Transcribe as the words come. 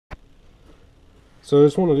So I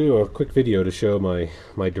just want to do a quick video to show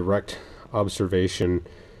my direct observation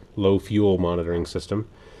low fuel monitoring system.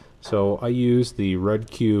 So I use the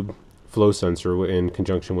red cube flow sensor in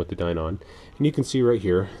conjunction with the Dynon. And you can see right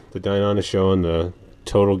here, the Dynon is showing the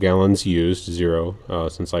total gallons used, 0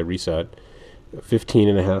 since I reset,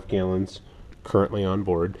 15.5 gallons currently on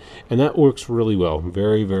board. And that works really well,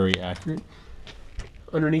 very, very accurate.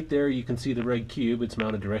 Underneath there you can see the red cube. It's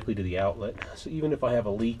mounted directly to the outlet, so even if I have a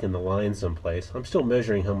leak in the line someplace, I'm still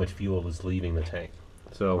measuring how much fuel is leaving the tank.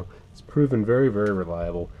 So it's proven very, very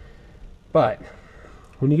reliable. But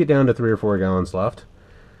when you get down to 3 or 4 gallons left,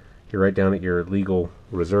 you're right down at your legal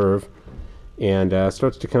reserve, and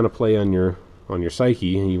starts to kind of play on your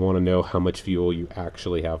psyche, and you want to know how much fuel you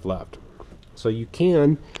actually have left. So you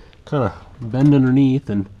can kind of bend underneath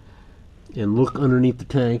and look underneath the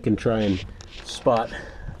tank and try and spot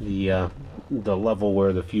the level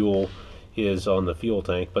where the fuel is on the fuel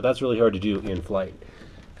tank, but that's really hard to do in flight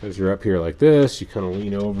because you're up here like this. You kind of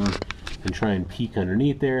lean over and try and peek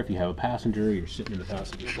underneath there. If you have a passenger, you're sitting in the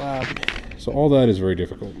passenger's lap, so all that is very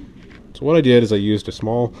difficult. So what I did is I used a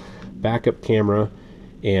small backup camera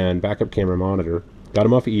and backup camera monitor. Got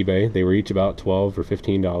them off of eBay. They were each about $12 or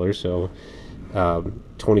 $15, so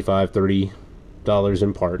 $25, $30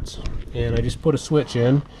 in parts. And I just put a switch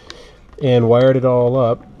in and wired it all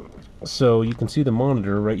up, so you can see the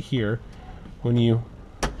monitor right here. When you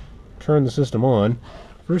turn the system on,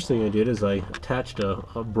 first thing I did is I attached a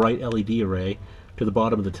bright LED array to the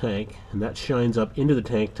bottom of the tank, and that shines up into the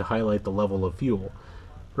tank to highlight the level of fuel.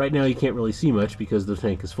 Right now you can't really see much because the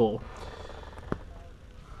tank is full,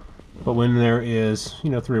 but when there is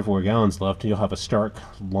 3 or 4 gallons left, you'll have a stark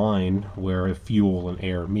line where fuel and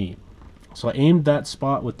air meet. So I aimed that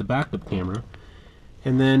spot with the backup camera,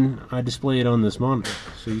 and then I display it on this monitor.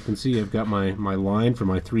 So you can see I've got my line for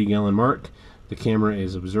my 3-gallon mark. The camera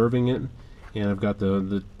is observing it, and I've got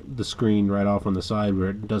the screen right off on the side where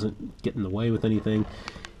it doesn't get in the way with anything.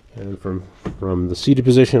 And from the seated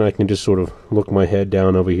position, I can just sort of look my head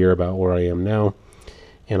down over here about where I am now,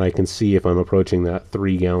 and I can see if I'm approaching that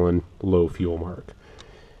 3-gallon low fuel mark.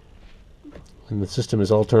 And the system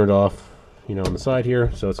is all turned off, on the side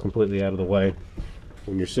here, so it's completely out of the way.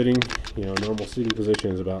 When you're sitting, normal seating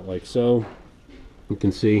position is about like so. You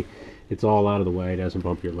can see it's all out of the way. It doesn't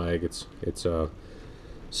bump your leg. It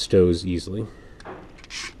stows easily.